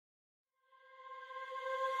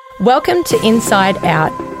Welcome to Inside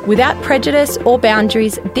Out. Without prejudice or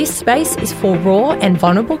boundaries, this space is for raw and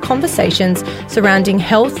vulnerable conversations surrounding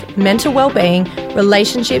health, mental well-being,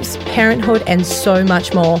 relationships, parenthood, and so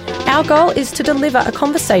much more. Our goal is to deliver a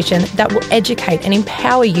conversation that will educate and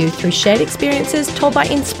empower you through shared experiences told by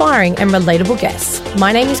inspiring and relatable guests.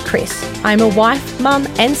 My name is Chris. I'm a wife, mum,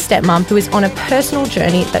 and stepmom who is on a personal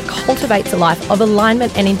journey that cultivates a life of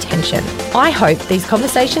alignment and intention. I hope these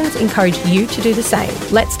conversations encourage you to do the same.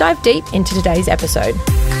 Let's dive deep into today's episode.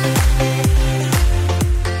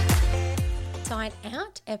 Inside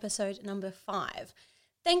Out, episode number 5.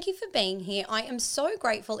 Thank you for being here. I am so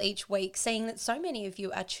grateful each week seeing that so many of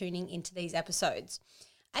you are tuning into these episodes.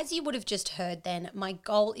 As you would have just heard then, my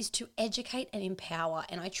goal is to educate and empower,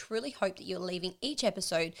 and I truly hope that you're leaving each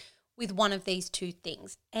episode with one of these two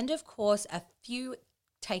things, and of course a few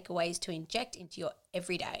takeaways to inject into your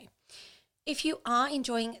everyday. If you are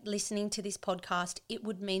enjoying listening to this podcast, it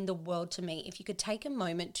would mean the world to me if you could take a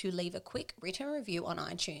moment to leave a quick written review on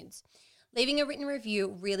iTunes. Leaving a written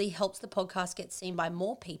review really helps the podcast get seen by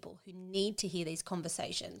more people who need to hear these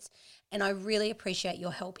conversations, and I really appreciate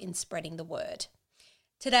your help in spreading the word.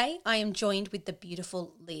 Today, I am joined with the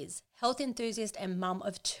beautiful Liz, health enthusiast and mum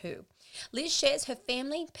of 2. Liz shares her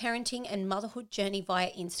family, parenting and motherhood journey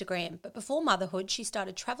via Instagram, but before motherhood, she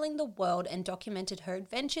started travelling the world and documented her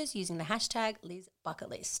adventures using the hashtag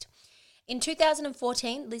LizBucketList. In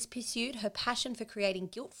 2014, Liz pursued her passion for creating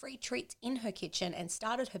guilt-free treats in her kitchen and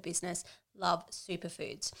started her business, Love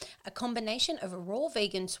Superfoods, a combination of raw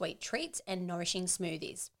vegan sweet treats and nourishing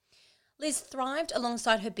smoothies. Liz thrived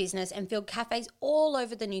alongside her business and filled cafes all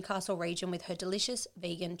over the Newcastle region with her delicious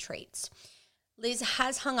vegan treats. Liz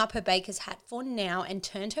has hung up her baker's hat for now and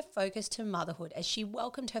turned her focus to motherhood as she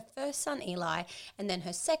welcomed her first son, Eli, and then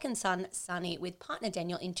her second son, Sonny, with partner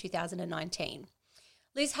Daniel in 2019.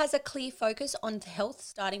 Liz has a clear focus on health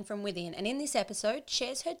starting from within, and in this episode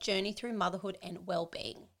shares her journey through motherhood and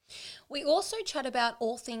well-being. We also chat about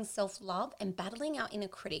all things self-love and battling our inner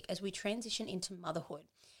critic as we transition into motherhood.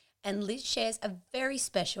 And Liz shares a very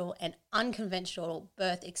special and unconventional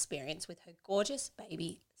birth experience with her gorgeous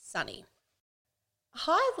baby, Sonny.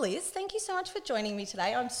 Hi Liz, thank you so much for joining me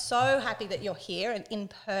today. I'm so happy that you're here and in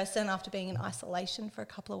person after being in isolation for a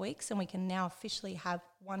couple of weeks, and we can now officially have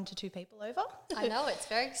 1 to 2 people over. I know, it's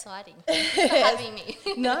very exciting. Thank you for having me.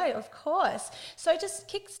 No, of course. So just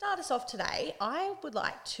kickstart us off today, I would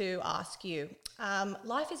like to ask you,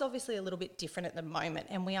 life is obviously a little bit different at the moment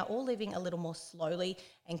and we are all living a little more slowly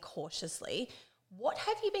and cautiously. What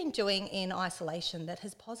have you been doing in isolation that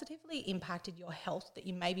has positively impacted your health that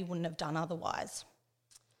you maybe wouldn't have done otherwise?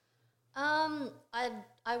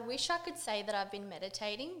 I wish I could say that I've been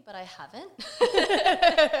meditating, but I haven't.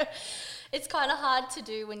 It's kind of hard to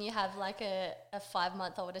do when you have like a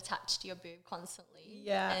 5-month-old attached to your boob constantly,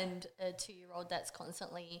 and a 2-year-old that's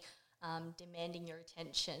constantly demanding your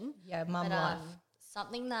attention. Yeah, mum life.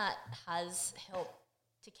 Something that has helped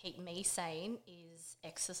to keep me sane is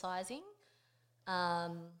exercising.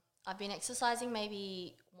 I've been exercising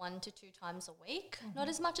maybe 1 to 2 times a week, not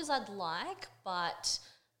as much as I'd like, but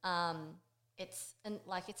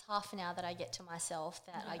it's half an hour that I get to myself,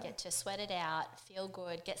 that I get to sweat it out, feel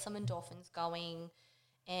good, get some endorphins going,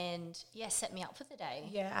 and set me up for the day.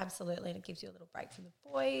 Yeah, absolutely. And it gives you a little break from the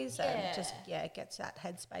boys and just it gets that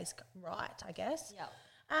headspace right, I guess.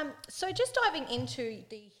 Yeah. So just diving into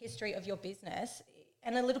the history of your business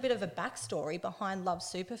and a little bit of a backstory behind Love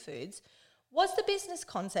Superfoods, was the business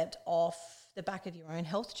concept off the back of your own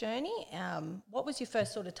health journey? What was your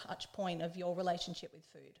first sort of touch point of your relationship with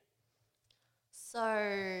food?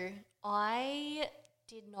 So I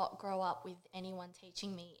did not grow up with anyone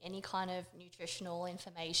teaching me any kind of nutritional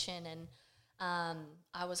information, and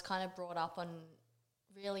I was kind of brought up on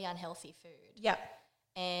really unhealthy food. Yeah.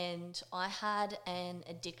 And I had an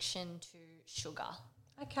addiction to sugar.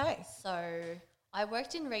 Okay. So I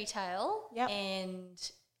worked in retail,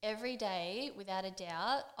 and every day, without a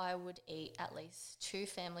doubt, I would eat at least 2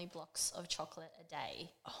 family blocks of chocolate a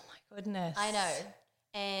day. Oh my goodness. I know.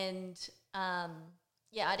 And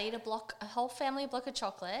I'd eat a whole family block of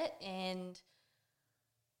chocolate, and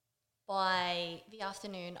by the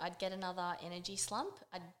afternoon I'd get another energy slump.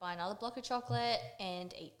 I'd buy another block of chocolate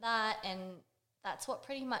and eat that, and that's what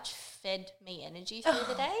pretty much fed me energy through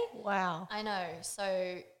the day. Wow. I know.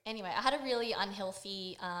 So anyway, I had a really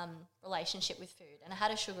unhealthy relationship with food, and I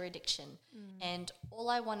had a sugar addiction. And all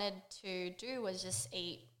I wanted to do was just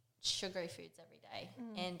eat sugary foods every day.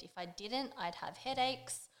 And if I didn't, I'd have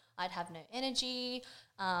headaches, I'd have no energy.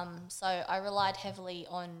 So I relied heavily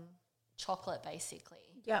on chocolate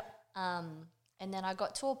basically. Yep. And then I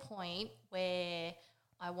got to a point where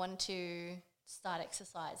I wanted to start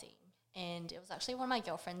exercising. And it was actually one of my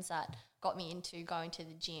girlfriends that got me into going to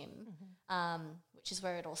the gym, which is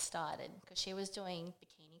where it all started, because she was doing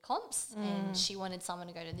bikini comps and she wanted someone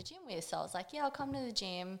to go to the gym with. So I was like, yeah, I'll come to the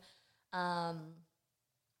gym.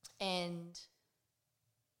 And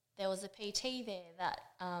there was a PT there that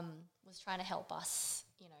was trying to help us,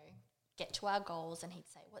 you know, get to our goals. And he'd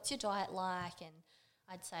say, what's your diet like? And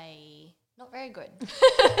I'd say, not very good.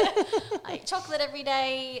 I ate chocolate every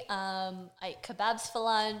day. I ate kebabs for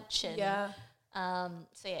lunch. And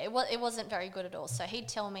so yeah, it wasn't very good at all. So he'd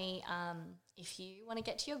tell me, if you want to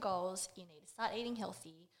get to your goals, you need to start eating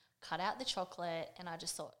healthy, cut out the chocolate. And I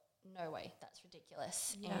just thought, no way, that's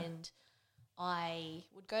ridiculous. Yeah. And I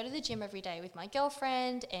would go to the gym every day with my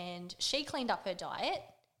girlfriend, and she cleaned up her diet,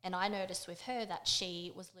 and I noticed with her that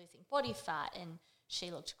she was losing body fat and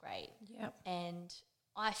she looked great. Yep. And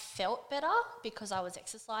I felt better because I was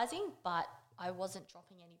exercising, but I wasn't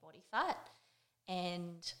dropping any body fat.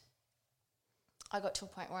 And I got to a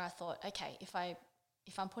point where I thought, okay,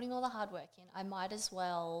 if I'm putting all the hard work in, I might as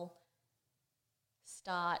well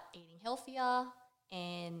start eating healthier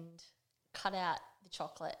and cut out the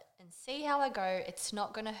chocolate and see how I go. It's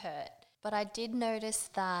not going to hurt. But I did notice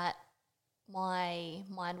that my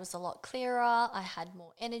mind was a lot clearer. I had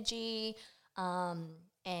more energy,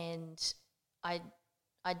 and I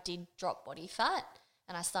did drop body fat,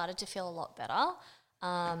 and I started to feel a lot better.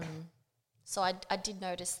 So I did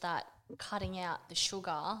notice that cutting out the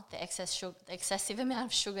sugar, the excessive amount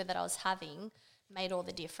of sugar that I was having made all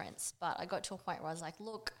the difference. But I got to a point where I was like,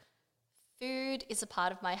 look, food is a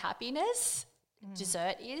part of my happiness.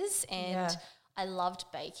 Dessert is, and I loved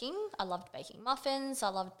baking. I loved baking muffins. I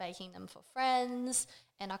loved baking them for friends,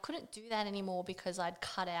 and I couldn't do that anymore because I'd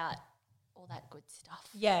cut out all that good stuff.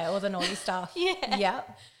 Yeah, all the naughty stuff. Yeah.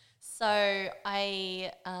 Yep. So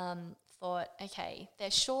I thought, okay,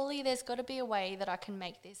 there's got to be a way that I can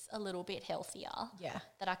make this a little bit healthier. Yeah.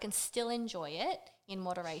 That I can still enjoy it in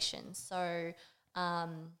moderation. So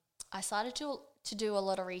I started to do a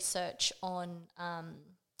lot of research on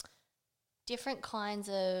different kinds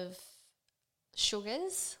of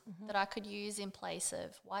sugars that I could use in place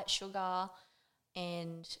of white sugar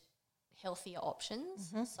and healthier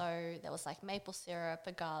options. So there was like maple syrup,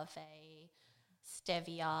 agave,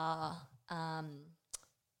 stevia,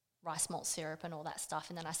 rice malt syrup and all that stuff.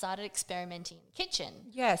 And then I started experimenting in the kitchen.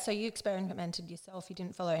 Yeah, so you experimented yourself. You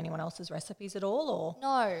didn't follow anyone else's recipes at all, or?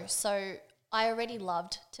 No, so I already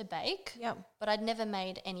loved to bake, but I'd never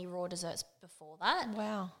made any raw desserts before that.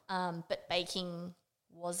 Wow. But baking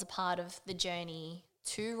was a part of the journey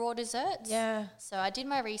to raw desserts. Yeah. So I did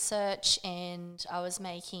my research and I was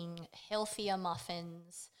making healthier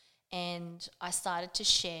muffins, and I started to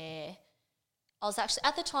share.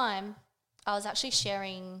 At the time, I was actually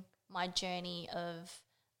sharing my journey of,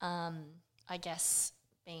 I guess,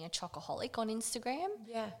 being a chocoholic on Instagram.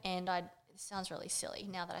 Yeah. And it sounds really silly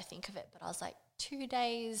now that I think of it, but I was like 2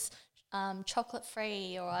 days chocolate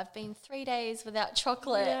free, or I've been 3 days without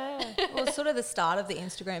chocolate. Yeah. Well, it's sort of the start of the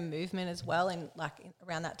Instagram movement as well,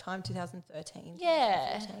 around that time, 2013.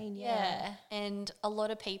 Yeah. 2014, yeah. And a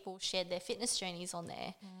lot of people shared their fitness journeys on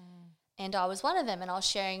there. And I was one of them, and I was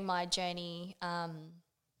sharing my journey,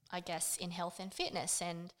 I guess, in health and fitness.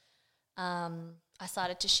 And I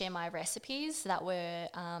started to share my recipes that were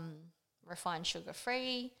refined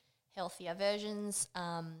sugar-free, healthier versions,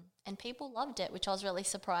 and people loved it, which I was really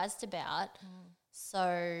surprised about.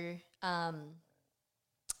 So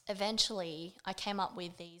eventually I came up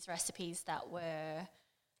with these recipes that were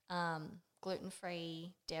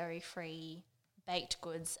gluten-free, dairy-free, baked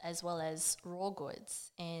goods as well as raw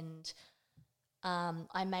goods. And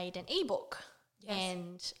I made an ebook. Yes.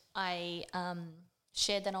 And I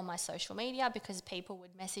shared that on my social media because people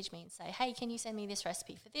would message me and say, hey, can you send me this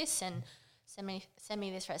recipe for this, and send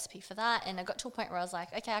me this recipe for that. And I got to a point where I was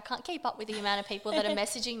like, okay, I can't keep up with the amount of people that are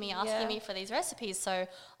messaging me asking me for these recipes, so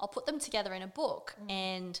I'll put them together in a book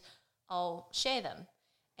and I'll share them.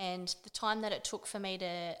 And the time that it took for me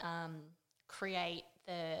to create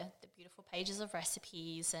the beautiful pages of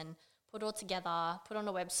recipes and put all together, put on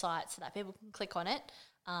a website so that people can click on it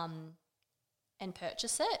and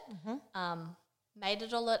purchase it, made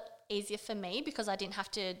it a lot easier for me because I didn't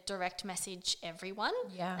have to direct message everyone,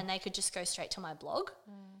 and they could just go straight to my blog.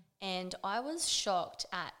 And I was shocked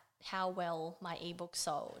at how well my ebook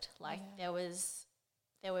sold. Like there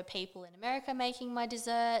were people in America making my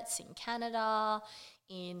desserts, in Canada,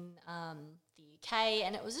 in the UK,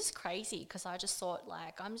 and it was just crazy because I just thought,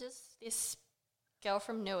 like, I'm just this girl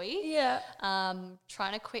from Nui,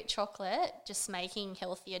 trying to quit chocolate, just making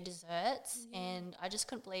healthier desserts, and I just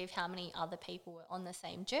couldn't believe how many other people were on the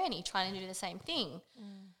same journey trying to do the same thing.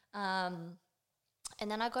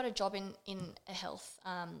 And then I got a job in a health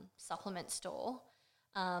supplement store,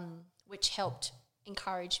 which helped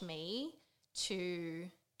encourage me to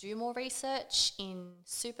do more research in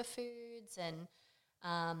superfoods and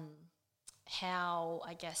how,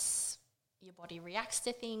 I guess, your body reacts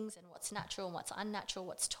to things and what's natural and what's unnatural,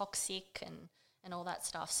 what's toxic and all that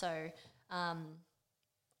stuff. So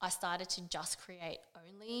I started to just create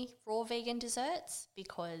only raw vegan desserts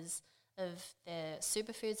because of the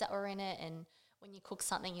superfoods that were in it. And when you cook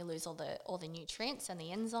something, you lose all the nutrients and the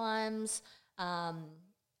enzymes.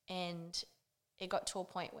 And it got to a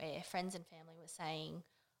point where friends and family were saying,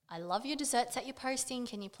 I love your desserts that you're posting.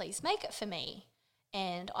 Can you please make it for me?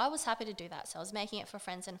 And I was happy to do that. So I was making it for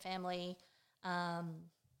friends and family. And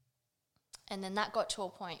then that got to a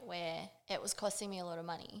point where it was costing me a lot of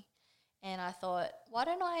money. And I thought, why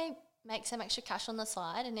don't I make some extra cash on the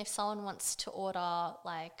side? And if someone wants to order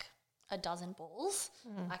like a dozen balls,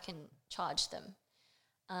 I can charge them.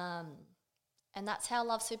 And that's how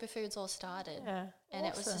Love Superfoods all started. Yeah, and awesome.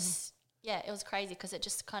 It was just, it was crazy because it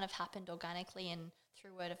just kind of happened organically, and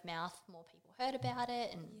through word of mouth, more people heard about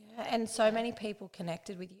it. And so many people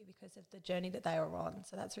connected with you because of the journey that they were on.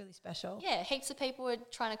 So that's really special. Yeah, heaps of people were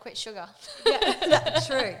trying to quit sugar. Yeah, that's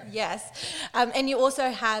true. Yes. And you also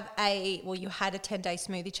have you had a 10-day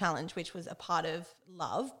smoothie challenge, which was a part of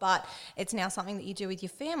Love, but it's now something that you do with your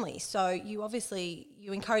family. So you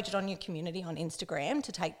encourage it on your community on Instagram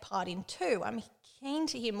to take part in too. I'm keen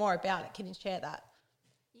to hear more about it. Can you share that?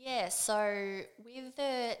 Yeah, so with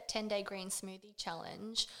the 10-day green smoothie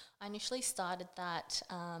challenge, I initially started that,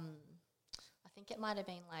 I think it might have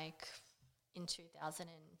been like in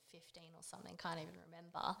 2015 or something, can't even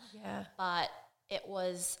remember. Yeah. But it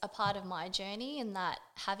was a part of my journey in that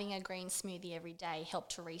having a green smoothie every day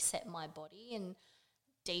helped to reset my body and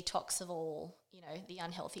detox of all, the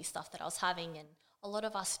unhealthy stuff that I was having. And a lot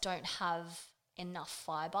of us don't have enough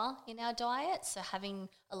fibre in our diet, so having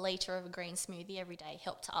a litre of a green smoothie every day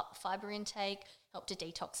helped to up fibre intake, helped to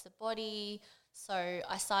detox the body. So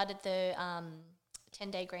I started the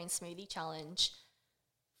 10-day green smoothie challenge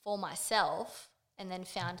for myself, and then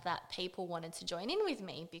found that people wanted to join in with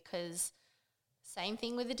me because same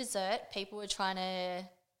thing with the dessert, people were trying to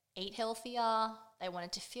eat healthier, they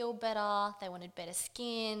wanted to feel better, they wanted better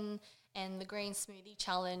skin, and the green smoothie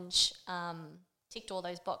challenge ticked all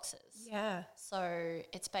those boxes. Yeah. So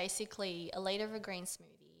it's basically a litre of a green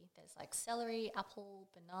smoothie. There's like celery, apple,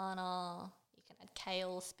 banana. You can add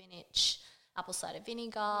kale, spinach, apple cider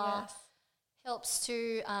vinegar. Yes. Helps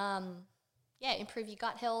to improve your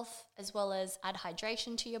gut health as well as add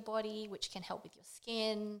hydration to your body, which can help with your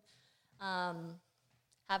skin,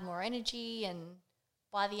 have more energy. And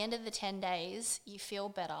by the end of the 10 days, you feel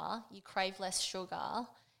better, you crave less sugar,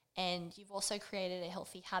 and you've also created a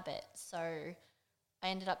healthy habit. So I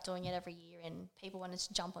ended up doing it every year, and people wanted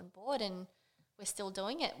to jump on board, and we're still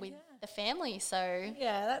doing it with the family. So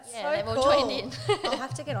that's they've cool. all joined in. I'll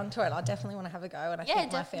have to get onto it. I definitely want to have a go, and I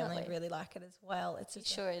think my family would really like it as well. It's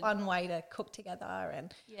just a fun way to cook together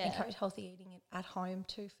and encourage healthy eating at home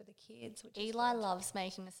too for the kids. Eli loves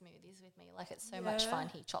making the smoothies with me. Like, it's so much fun.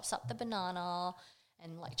 He chops up the banana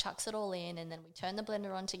and like chucks it all in, and then we turn the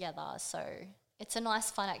blender on together. So it's a nice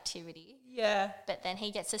fun activity. Yeah. But then he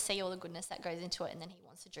gets to see all the goodness that goes into it, and then he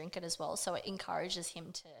wants to drink it as well. So it encourages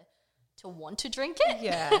him to want to drink it.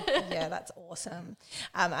 Yeah, that's awesome.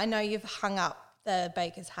 I know you've hung up the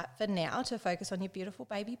baker's hat for now to focus on your beautiful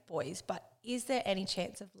baby boys, but is there any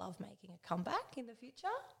chance of Love making a comeback in the future?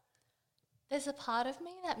 There's a part of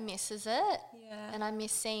me that misses it. Yeah. And I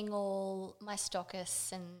miss seeing all my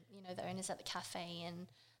stockists and, the owners at the cafe and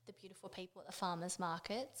the beautiful people at the farmers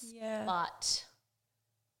markets. Yeah. But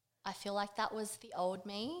I feel like that was the old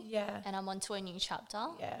me. Yeah. And I'm onto a new chapter.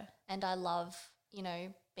 Yeah. And I love,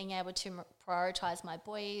 being able to prioritise my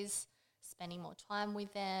boys, spending more time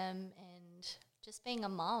with them, and just being a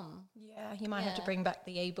mum. Yeah, you might have to bring back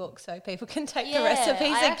the ebook so people can take the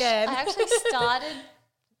recipes again. I actually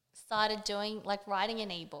started doing, writing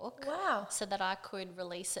an ebook. Wow. So that I could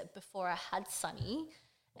release it before I had Sunny.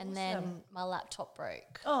 And then my laptop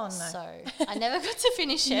broke. Oh, no. So I never got to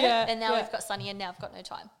finish it. And now we've got Sunny, and now I've got no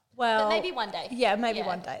time. Well, but maybe one day. Yeah, maybe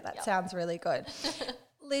one day. That sounds really good.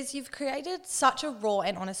 Liz, you've created such a raw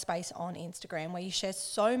and honest space on Instagram where you share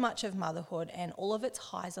so much of motherhood and all of its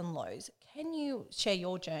highs and lows. Can you share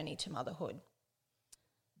your journey to motherhood?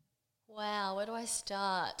 Wow, where do I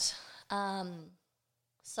start?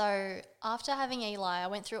 So after having Eli, I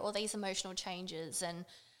went through all these emotional changes, and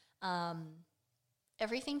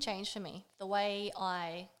everything changed for me. The way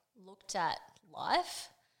I looked at life,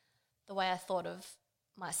 the way I thought of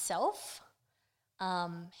myself,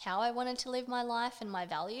 how I wanted to live my life and my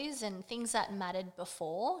values, and things that mattered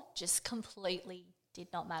before just completely did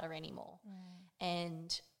not matter anymore.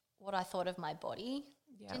 And what I thought of my body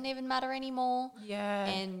didn't even matter anymore. Yeah.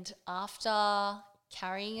 And after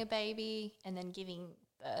carrying a baby and then giving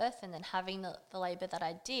birth and then having the labour that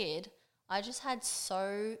I did, I just had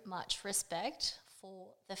so much respect for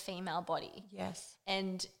the female body. Yes.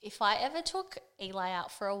 And if I ever took Eli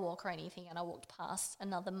out for a walk or anything and I walked past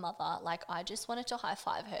another mother, like, I just wanted to high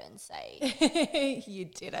five her and say, You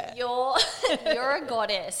did it. you're a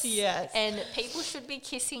goddess. Yes. And people should be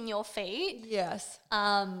kissing your feet. Yes.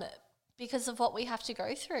 Because of what we have to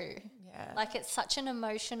go through. Yeah. Like, it's such an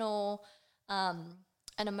emotional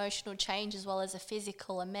change, as well as a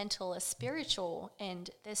physical, a mental, a spiritual,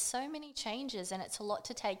 and there's so many changes, and it's a lot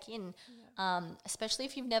to take in, especially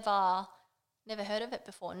if you've never heard of it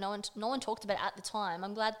before. No one talked about it at the time.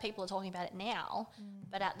 I'm glad people are talking about it now,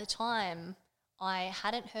 but at the time I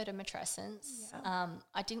hadn't heard of matrescence. Yeah.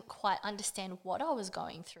 I didn't quite understand what I was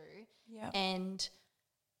going through. Yeah.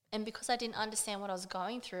 And because I didn't understand what I was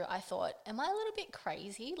going through, I thought, am I a little bit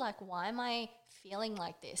crazy? Like, why am I feeling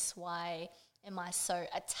like this? Why am I so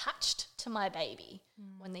attached to my baby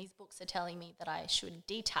when these books are telling me that I should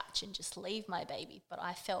detach and just leave my baby? But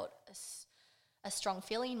I felt a strong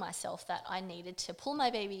feeling in myself that I needed to pull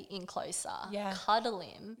my baby in closer, cuddle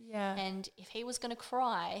him. Yeah. And if he was going to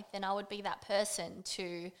cry, then I would be that person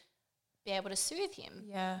to be able to soothe him.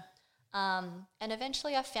 Yeah. And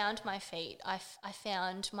eventually I found my feet. I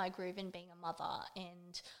found my groove in being a mother,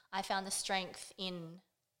 and I found the strength in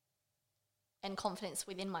and confidence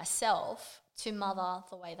within myself to mother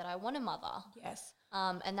the way that I want to mother. Yes.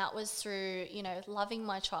 And that was through, loving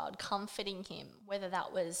my child, comforting him, whether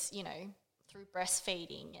that was, through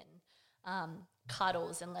breastfeeding and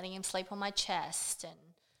cuddles and letting him sleep on my chest,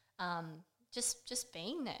 and just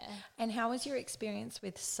being there. And how was your experience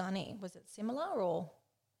with Sunny? Was it similar or?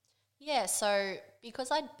 Yeah, so because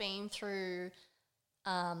I'd been through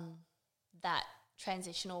that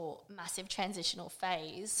massive transitional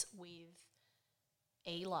phase with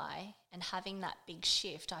Eli and having that big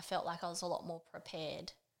shift, I felt like I was a lot more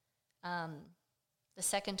prepared the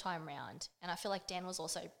second time round. And I feel like Dan was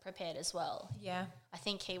also prepared as well. Yeah. I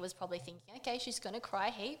think he was probably thinking, okay, she's going to cry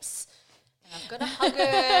heaps, and I've got to hug her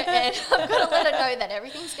and I've got to let her know that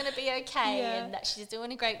everything's going to be okay and that she's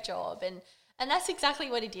doing a great job. And that's exactly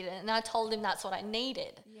what he did. And I told him that's what I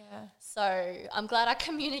needed. Yeah. So I'm glad I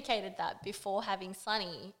communicated that before having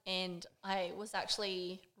Sunny, and I was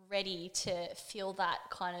actually ready to feel that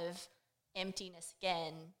kind of emptiness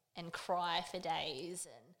again and cry for days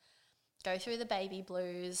and go through the baby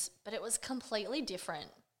blues. But it was completely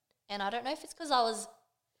different. And I don't know if it's because I was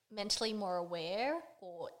mentally more aware,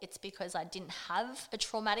 or it's because I didn't have a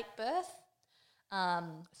traumatic birth.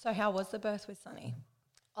 So how was the birth with Sunny?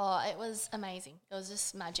 Oh, it was amazing. It was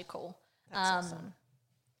just magical. That's awesome.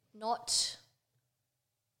 Not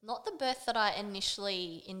the birth that I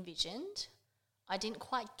initially envisioned. I didn't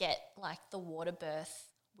quite get like the water birth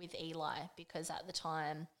with Eli, because at the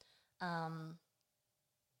time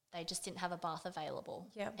they just didn't have a bath available.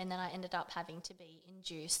 Yep. And then I ended up having to be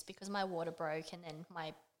induced because my water broke, and then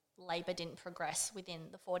my labour didn't progress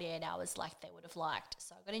within the 48 hours like they would have liked.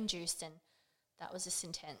 So I got induced, and that was just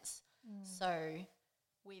intense. So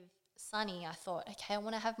with Sunny, I thought, okay, I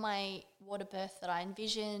want to have my water birth that I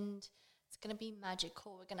envisioned. It's going to be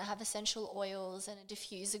magical. We're going to have essential oils and a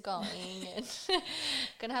diffuser going and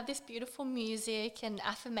going to have this beautiful music and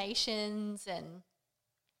affirmations, and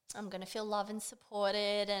I'm going to feel loved and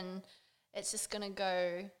supported, and it's just going to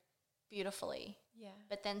go beautifully. Yeah.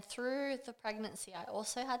 But then through the pregnancy, I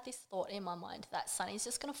also had this thought in my mind that Sunny's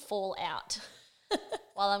just going to fall out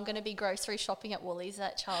while I'm going to be grocery shopping at Woolies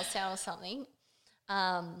at Charlestown or something.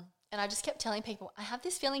 And I just kept telling people, I have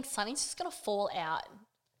this feeling Sunny's just going to fall out.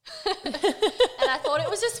 And I thought it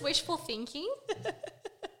was just wishful thinking.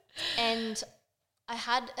 And I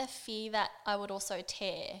had a fear that I would also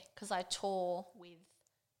tear, because I tore with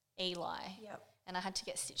Eli. Yep. And I had to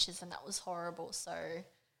get stitches, and that was horrible. So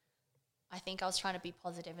I think I was trying to be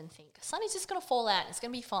positive and think, Sunny's just going to fall out and it's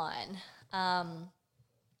going to be fine.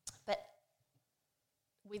 But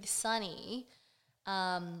with Sunny,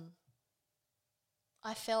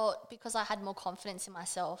 I felt, because I had more confidence in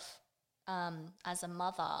myself as a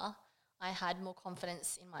mother, I had more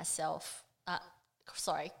confidence in myself,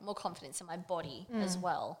 more confidence in my body as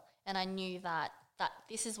well. And I knew that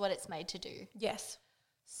this is what it's made to do. Yes.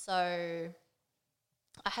 So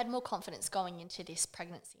I had more confidence going into this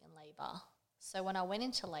pregnancy and labour. So when I went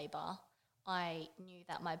into labour, I knew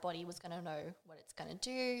that my body was going to know what it's going to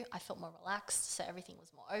do. I felt more relaxed, so everything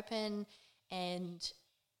was more open. And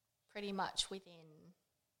pretty much within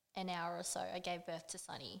an hour or so, I gave birth to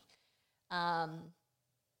Sunny.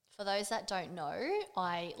 For those that don't know,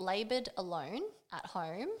 I laboured alone at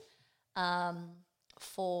home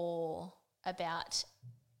for about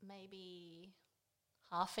maybe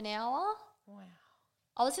half an hour. Wow.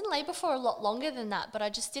 I was in labour for a lot longer than that, but I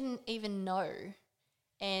just didn't even know.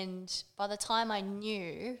 And by the time I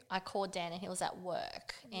knew, I called Dan and he was at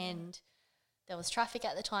work and there was traffic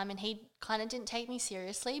at the time, and he kind of didn't take me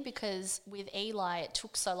seriously because with Eli, it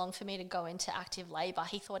took so long for me to go into active labour.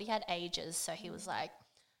 He thought he had ages, so he was like,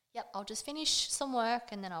 yep, I'll just finish some work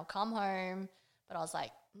and then I'll come home. But I was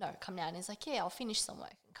like, no, come now. And he's like, yeah, I'll finish some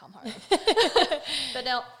work and come home. But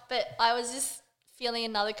I was just feeling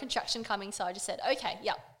another contraction coming, so I just said, okay,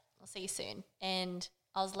 yep, I'll see you soon. And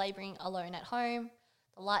I was labouring alone at home.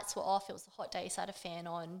 The lights were off. It was a hot day, so I had a fan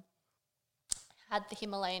on. Had the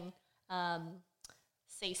Himalayan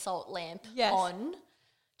sea salt lamp on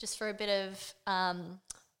just for a bit of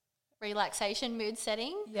relaxation, mood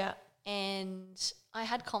setting. Yeah. And I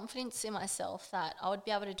had confidence in myself that I would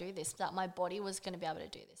be able to do this, that my body was going to be able to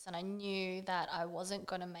do this. And I knew that I wasn't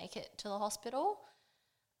going to make it to the hospital.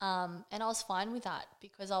 And I was fine with that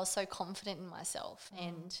because I was so confident in myself.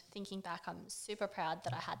 And thinking back, I'm super proud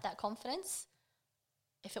that I had that confidence.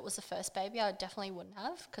 If it was the first baby, I definitely wouldn't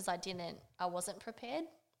have because I wasn't prepared.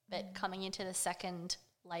 But coming into the second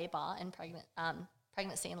labour and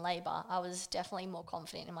pregnancy and labour, I was definitely more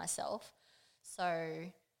confident in myself. So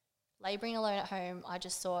labouring alone at home, I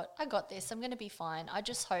just thought, I got this, I'm going to be fine. I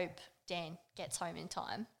just hope Dan gets home in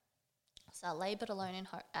time. So I laboured alone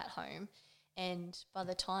at home, and by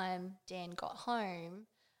the time Dan got home,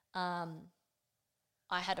 my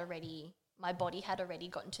body had already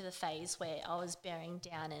gotten to the phase where I was bearing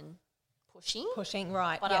down and pushing,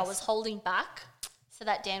 right? But I was holding back so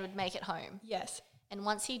that Dan would make it home. Yes. And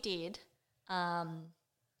once he did, I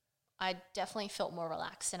definitely felt more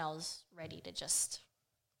relaxed and I was ready to just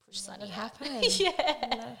push Sunny out. Yeah.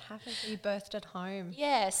 Let it happen. You birthed at home.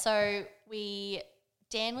 Yeah, so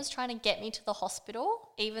Dan was trying to get me to the hospital,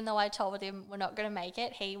 even though I told him we're not going to make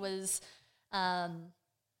it. He was,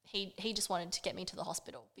 he just wanted to get me to the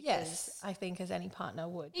hospital. Yes, I think as any partner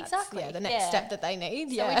would. Exactly. That's, the next step that they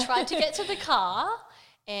need. So we tried to get to the car,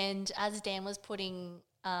 and as Dan was putting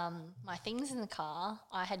my things in the car,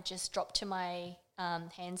 I had just dropped to my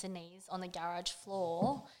hands and knees on the garage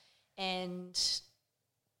floor and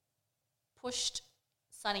pushed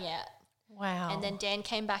Sunny out. Wow. And then Dan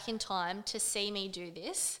came back in time to see me do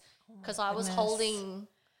this because I was holding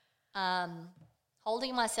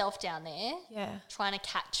myself down there, trying to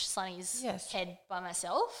catch Sunny's head by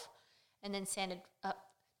myself. And then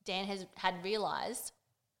Dan had realised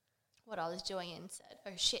what I was doing and said,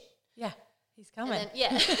 oh, shit. Yeah, he's coming. And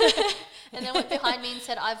then, and then went behind me and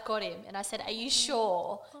said, I've got him. And I said, are you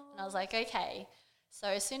sure? And I was like, okay. So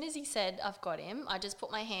as soon as he said, I've got him, I just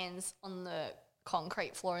put my hands on the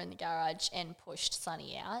concrete floor in the garage and pushed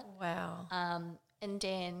Sunny out. Wow. And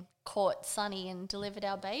Dan caught Sunny and delivered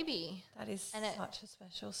our baby. That is such a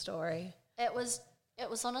special story. It was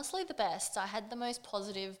honestly the best. I had the most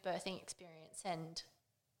positive birthing experience, and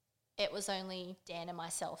it was only Dan and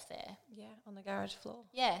myself there. Yeah, on the garage floor.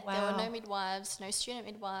 Yeah, wow. There were no midwives, no student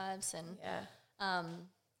midwives, and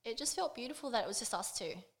it just felt beautiful that it was just us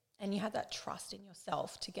two. And you had that trust in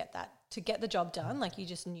yourself to get the job done. Like you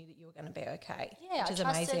just knew that you were going to be okay. Yeah, which is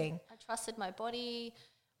amazing. I trusted my body.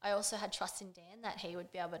 I also had trust in Dan that he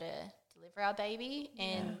would be able to deliver our baby,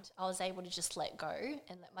 and I was able to just let go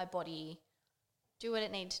and let my body do what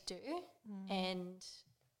it needed to do, and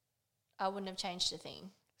I wouldn't have changed a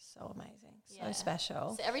thing. So amazing. So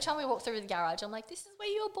special. So every time we walk through the garage, I'm like, this is where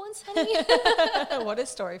you were born, Sunny. What a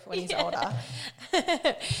story for when he's older.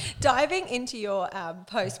 Diving into your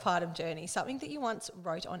postpartum journey, something that you once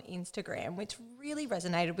wrote on Instagram, which really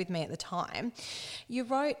resonated with me at the time. You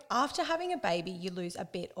wrote, after having a baby, you lose a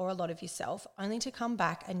bit or a lot of yourself, only to come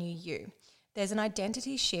back a new you. There's an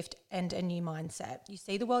identity shift and a new mindset. You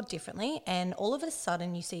see the world differently, and all of a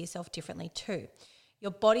sudden you see yourself differently too. Your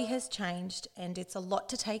body has changed, and it's a lot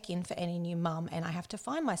to take in for any new mum, and I have to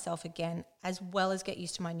find myself again as well as get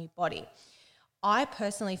used to my new body. I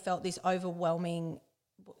personally felt this overwhelming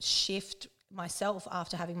shift myself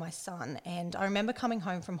after having my son, and I remember coming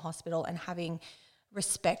home from hospital and having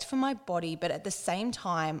respect for my body, but at the same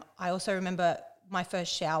time, I also remember my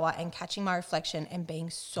first shower and catching my reflection and being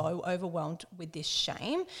so overwhelmed with this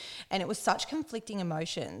shame, and it was such conflicting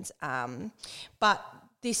emotions, but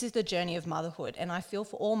this is the journey of motherhood, and I feel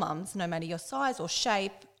for all mums, no matter your size or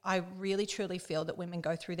shape, I really truly feel that women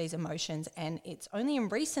go through these emotions, and it's only in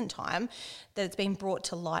recent time that it's been brought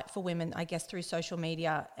to light for women, I guess, through social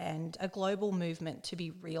media and a global movement to be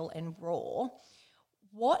real and raw.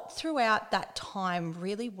 What throughout that time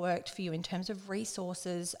really worked for you in terms of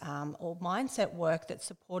resources or mindset work that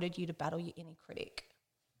supported you to battle your inner critic?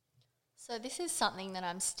 So this is something that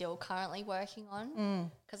I'm still currently working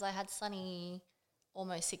on, because I had Sunny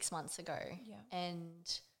almost 6 months ago,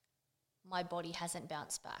 and my body hasn't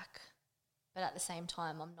bounced back. But at the same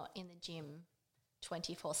time, I'm not in the gym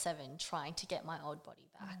 24/7 trying to get my old body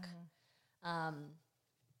back.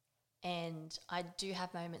 And I do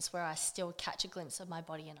have moments where I still catch a glimpse of my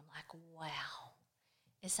body and I'm like, wow,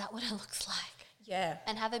 is that what it looks like? Yeah.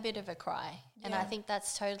 And have a bit of a cry. Yeah. And I think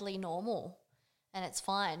that's totally normal and it's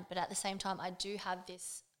fine. But at the same time, I do have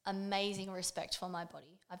this amazing respect for my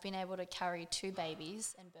body. I've been able to carry 2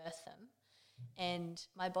 babies and birth them, and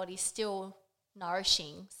my body's still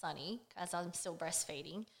nourishing Sunny as I'm still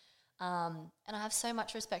breastfeeding. And I have so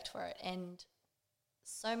much respect for it, and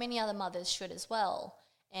so many other mothers should as well.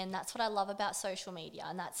 And that's what I love about social media,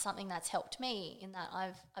 and that's something that's helped me in that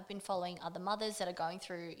I've been following other mothers that are going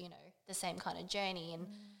through, you know, the same kind of journey,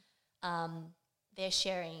 and they're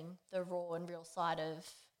sharing the raw and real side of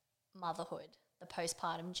motherhood, the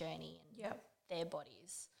postpartum journey, and their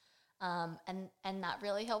bodies. And that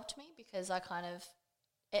really helped me because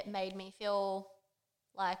it made me feel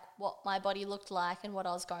like what my body looked like and what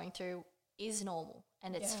I was going through is normal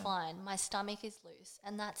and it's fine. My stomach is loose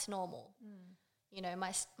and that's normal. You know,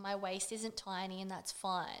 my waist isn't tiny and that's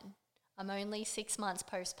fine. I'm only 6 months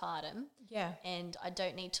postpartum and I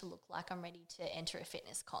don't need to look like I'm ready to enter a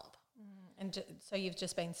fitness comp. And so you've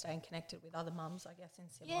just been staying connected with other mums, I guess, in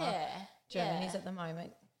similar journeys at the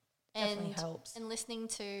moment. Definitely helps. And listening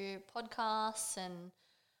to podcasts and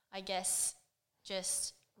I guess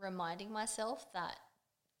just reminding myself that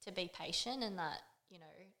to be patient and that, you know,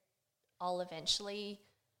 I'll eventually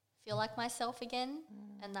feel like myself again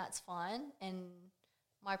and that's fine. And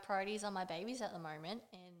my priorities are my babies at the moment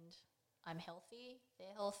and I'm healthy,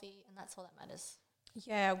 they're healthy, and that's all that matters.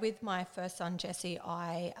 Yeah, with my first son, Jesse,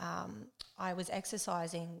 I was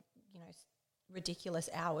exercising, you know, ridiculous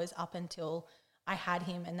hours up until I had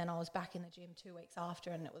him, and then I was back in the gym 2 weeks after,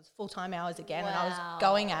 and it was full-time hours again, and I was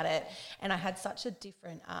going at it, and I had such a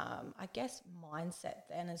different, I guess, mindset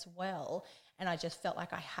then as well, and I just felt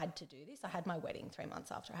like I had to do this. I had my wedding 3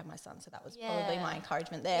 months after I had my son, so that was probably my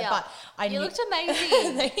encouragement there. But you looked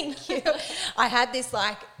amazing. Thank you. I had this,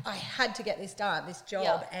 like, I had to get this done, this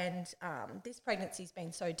job, and this pregnancy's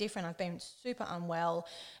been so different. I've been super unwell,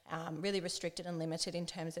 really restricted and limited in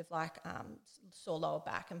terms of, like, sore lower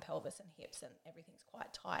back and pelvis and hips, and everything's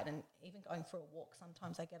quite tight, and even going for a walk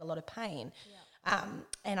sometimes I get a lot of pain.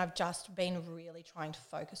 And I've just been really trying to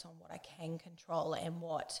focus on what I can control and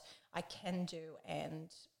what I can do, and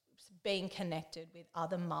being connected with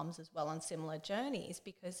other mums as well on similar journeys,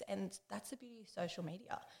 because, and that's the beauty of social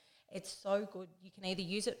media. It's so good. You can either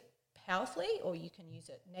use it powerfully or you can use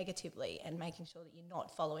it negatively, and making sure that you're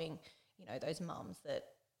not following, you know, those mums that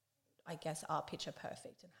I guess are picture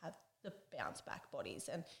perfect and have the bounce back bodies,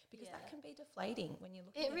 and because that can be deflating when you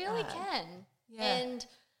look at it. It really can. And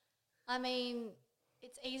I mean,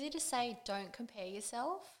 it's easy to say don't compare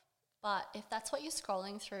yourself, but if that's what you're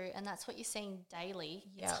scrolling through and that's what you're seeing daily,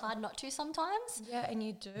 it's hard not to sometimes. Yeah, and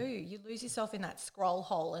you do. You lose yourself in that scroll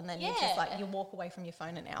hole, and then you just, like, you walk away from your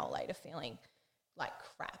phone an hour later feeling like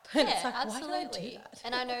crap. And it's like, absolutely. why did I do that?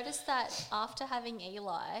 And I noticed that after having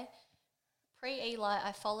Eli, pre-Eli,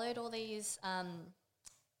 I followed all these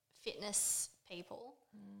fitness people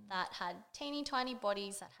that had teeny tiny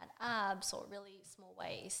bodies, that had abs or really small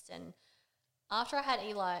waist, and after I had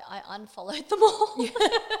Eli, I unfollowed them all. Because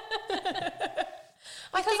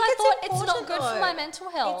I thought it's not good for my mental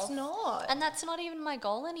health. It's not. And that's not even my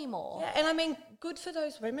goal anymore. Yeah, and I mean, good for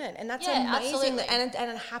those women. And that's amazing. Absolutely.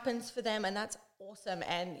 And it happens for them, and that's awesome.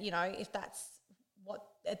 And, you know, if that's what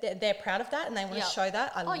they're proud of that and they want to show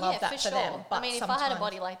that, I love that for them. But I mean, if I had a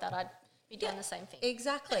body like that, I'd be doing the same thing.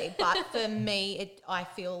 Exactly. But for me, I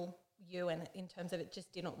feel you, and in terms of it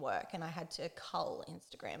just didn't work, and I had to cull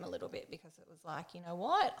Instagram a little bit, because it was like, you know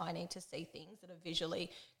what, I need to see things that are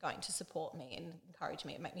visually going to support me and encourage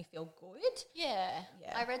me and make me feel good.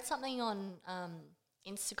 I read something on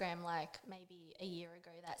Instagram like maybe a year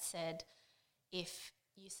ago that said, if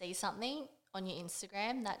you see something on your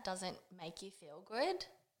Instagram that doesn't make you feel good,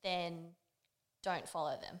 then don't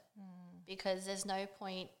follow them, because there's no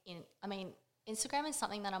point in, I mean, Instagram is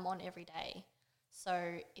something that I'm on every day.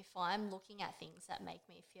 So if I'm looking at things that make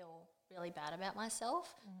me feel really bad about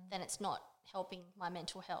myself, then it's not helping my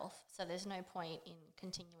mental health. So there's no point in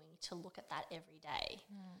continuing to look at that every day.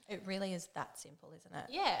 It really is that simple, isn't it?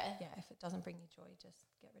 Yeah. Yeah, if it doesn't bring you joy, just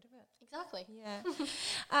get rid of it. Exactly.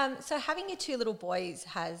 Yeah. So having your two little boys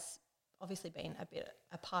has obviously been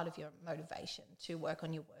a part of your motivation to work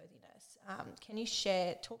on your worthiness. Can you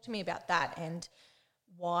talk to me about that and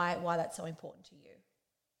why that's so important to you?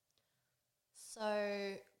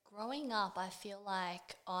 So growing up, I feel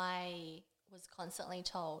like I was constantly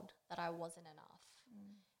told that I wasn't enough.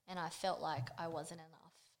 And I felt like I wasn't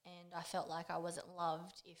enough. And I felt like I wasn't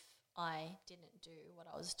loved if I didn't do what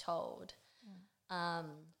I was told.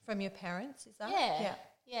 From your parents, is that?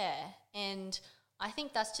 Yeah. And I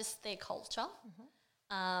think that's just their culture.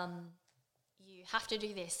 You have to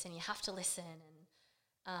do this and you have to listen.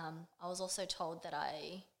 And I was also told that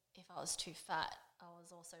if I was too fat, I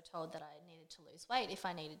was also told that I needed to lose weight if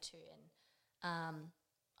I needed to. And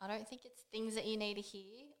I don't think it's things that you need to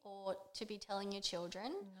hear or to be telling your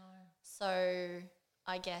children. No. So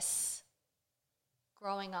I guess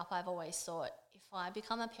growing up, I've always thought if I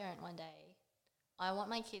become a parent one day, I want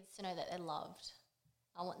my kids to know that they're loved.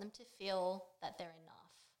 I want them to feel that they're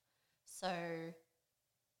enough. So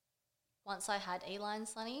once I had Eli and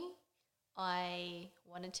Sunny, I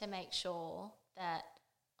wanted to make sure that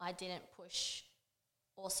I didn't push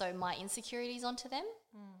also my insecurities onto them.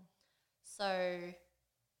 So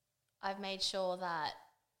I've made sure that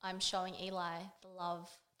I'm showing Eli the love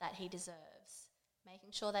that he deserves,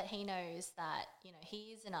 making sure that he knows that,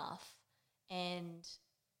 he is enough. And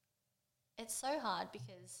it's so hard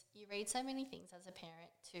because you read so many things as a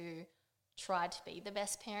parent to try to be the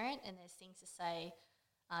best parent, and there's things to say,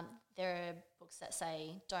 there are books that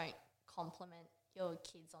say don't compliment your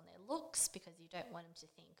kids on their looks because you don't want them to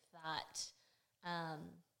think that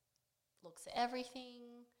looks are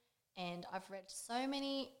everything. And I've read so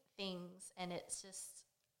many things, and it's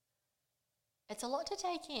a lot to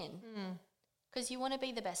take in because you want to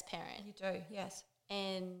be the best parent. You do, yes.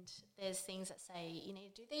 And there's things that say you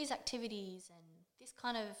need to do these activities and this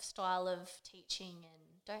kind of style of teaching,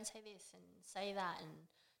 and don't say this and say that, and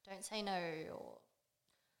don't say no, or,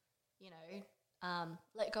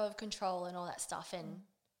 let go of control and all that stuff. And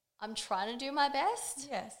I'm trying to do my best.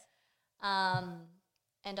 Yes.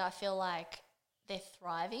 And I feel like they're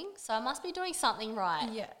thriving, so I must be doing something right.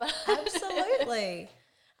 Yeah, absolutely.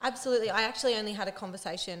 Absolutely. I actually only had a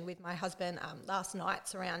conversation with my husband last night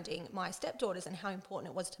surrounding my stepdaughters and how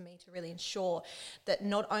important it was to me to really ensure that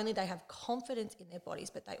not only they have confidence in their bodies,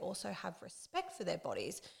 but they also have respect for their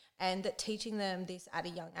bodies, and that teaching them this at a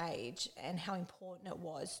young age and how important it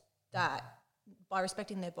was that by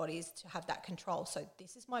respecting their bodies to have that control. So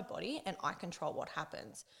this is my body and I control what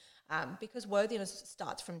happens. Because worthiness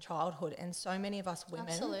starts from childhood, and so many of us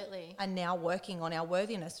women are now working on our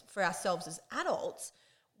worthiness for ourselves as adults,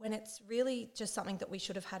 when it's really just something that we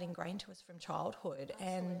should have had ingrained to us from childhood.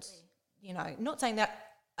 Absolutely. And, not saying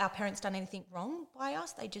that our parents done anything wrong by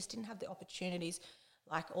us, they just didn't have the opportunities,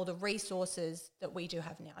 like all the resources that we do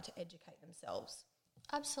have now to educate themselves.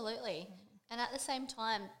 Absolutely. And at the same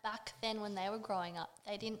time, back then when they were growing up,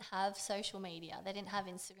 they didn't have social media, they didn't have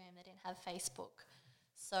Instagram, they didn't have Facebook.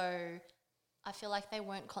 So I feel like they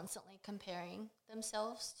weren't constantly comparing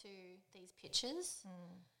themselves to these pictures.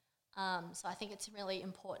 So I think it's really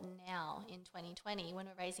important now in 2020 when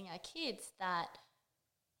we're raising our kids that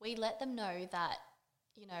we let them know that,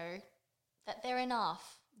 that they're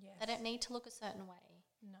enough. Yes. They don't need to look a certain way.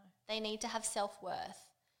 No. They need to have self-worth.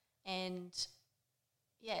 And,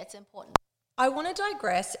 it's important. I want to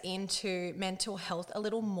digress into mental health a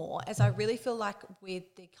little more, as I really feel like with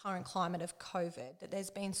the current climate of COVID that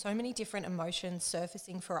there's been so many different emotions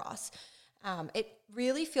surfacing for us. It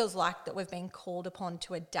really feels like that we've been called upon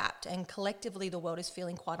to adapt, and collectively the world is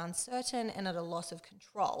feeling quite uncertain and at a loss of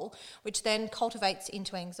control, which then cultivates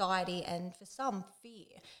into anxiety and, for some,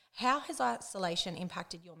 fear. How has isolation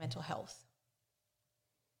impacted your mental health?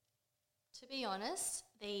 To be honest,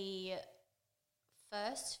 the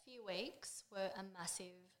first few weeks were a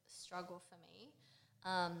massive struggle for me.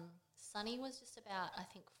 Sunny was just about, I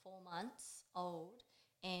think, 4 months old,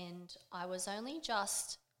 and I was only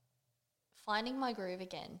just finding my groove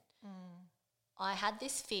again. I had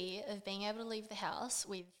this fear of being able to leave the house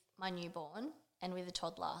with my newborn and with a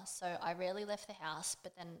toddler, so I rarely left the house.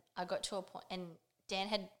 But then I got to a point, and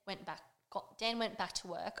Dan went back to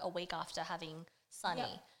work a week after having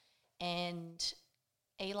Sunny, and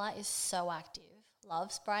Eli is so active.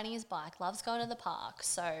 Loves riding his bike, loves going to the park.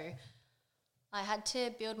 So I had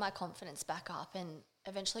to build my confidence back up, and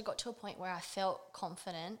eventually got to a point where I felt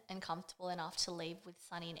confident and comfortable enough to leave with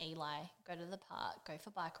Sunny and Eli, go to the park, go for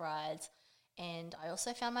bike rides. And I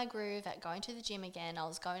also found my groove at going to the gym again. I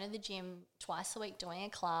was going to the gym twice a week doing a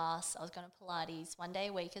class. I was going to Pilates 1 day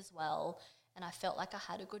a week as well. And I felt like I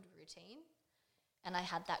had a good routine and I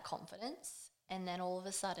had that confidence. And then all of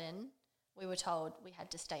a sudden we were told we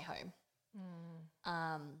had to stay home.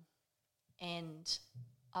 And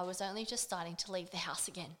I was only just starting to leave the house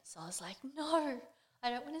again. So I was like, no, I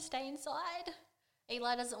don't want to stay inside.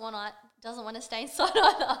 Eli doesn't want to stay inside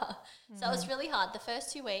either. So it was really hard. The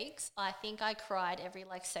first 2 weeks, I think I cried every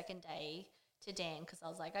second day to Dan because I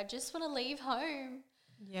was like, I just want to leave home.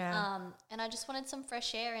 Yeah. And I just wanted some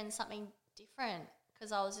fresh air and something different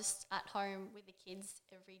because I was just at home with the kids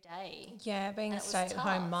every day. Yeah, being a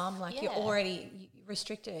stay-at-home mum, you're already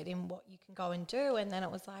restricted in what you can go and do, and then it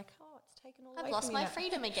was like, oh, it's taken all away from you. I've lost my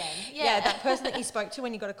freedom again. Yeah, that person that you spoke to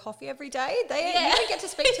when you got a coffee every day, you don't get to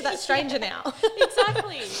speak to that stranger now.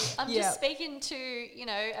 Exactly. I'm just speaking to,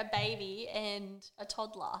 a baby and a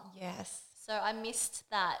toddler. Yes. So I missed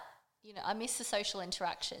that, I missed the social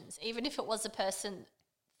interactions, even if it was a person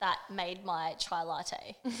that made my chai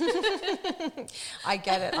latte. I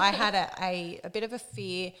get it. I had a bit of a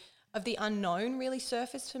fear of the unknown really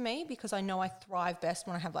surfaced for me because I know I thrive best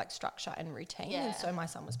when I have structure and routine. And so my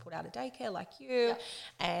son was put out of daycare like you,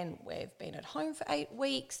 and we've been at home for 8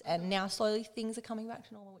 weeks, and now slowly things are coming back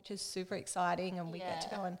to normal, which is super exciting, and we get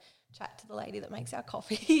to go and chat to the lady that makes our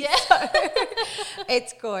coffee. Yeah. So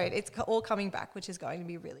it's good. It's all coming back, which is going to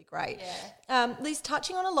be really great. Yeah. Liz,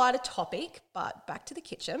 touching on a lighter topic, but back to the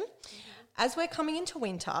kitchen. Mm-hmm. As we're coming into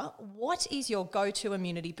winter, what is your go-to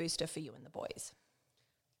immunity booster for you and the boys?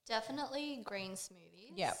 Definitely green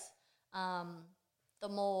smoothies. Yep. The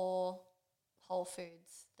more whole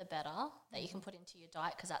foods, the better that you can put into your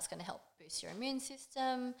diet because that's going to help boost your immune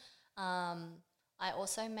system. I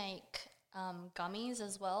also make gummies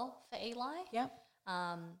as well for Eli. Yep.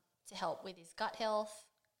 To help with his gut health.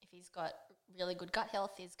 If he's got really good gut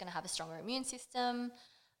health, he's going to have a stronger immune system.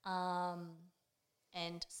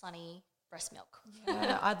 And Sunny, breast milk.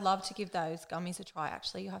 Yeah, I'd love to give those gummies a try.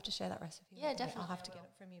 Actually, you'll have to share that recipe. Yeah, definitely. I'll have to get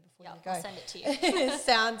it from you before you go. I'll send it to you.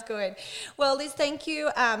 Sounds good. Well, Liz, thank you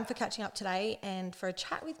for catching up today and for a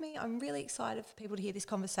chat with me. I'm really excited for people to hear this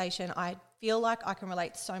conversation. I feel like I can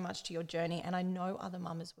relate so much to your journey, and I know other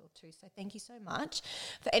mamas will too. So thank you so much.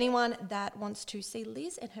 For anyone that wants to see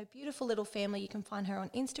Liz and her beautiful little family, you can find her on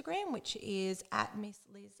Instagram, which is at Miss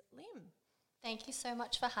Liz Lim. Thank you so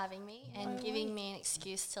much for having me and giving me an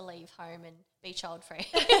excuse to leave home and be child-free.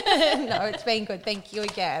 No, it's been good. Thank you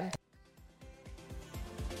again.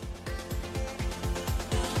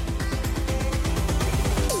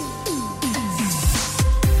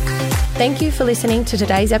 Thank you for listening to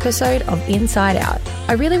today's episode of Inside Out.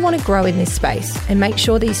 I really want to grow in this space and make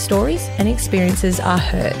sure these stories and experiences are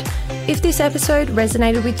heard. If this episode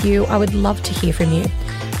resonated with you, I would love to hear from you.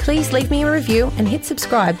 Please leave me a review and hit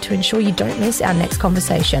subscribe to ensure you don't miss our next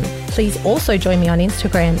conversation. Please also join me on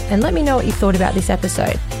Instagram and let me know what you thought about this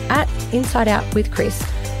episode at Inside Out with Chris.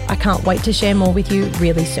 I can't wait to share more with you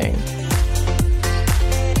really soon.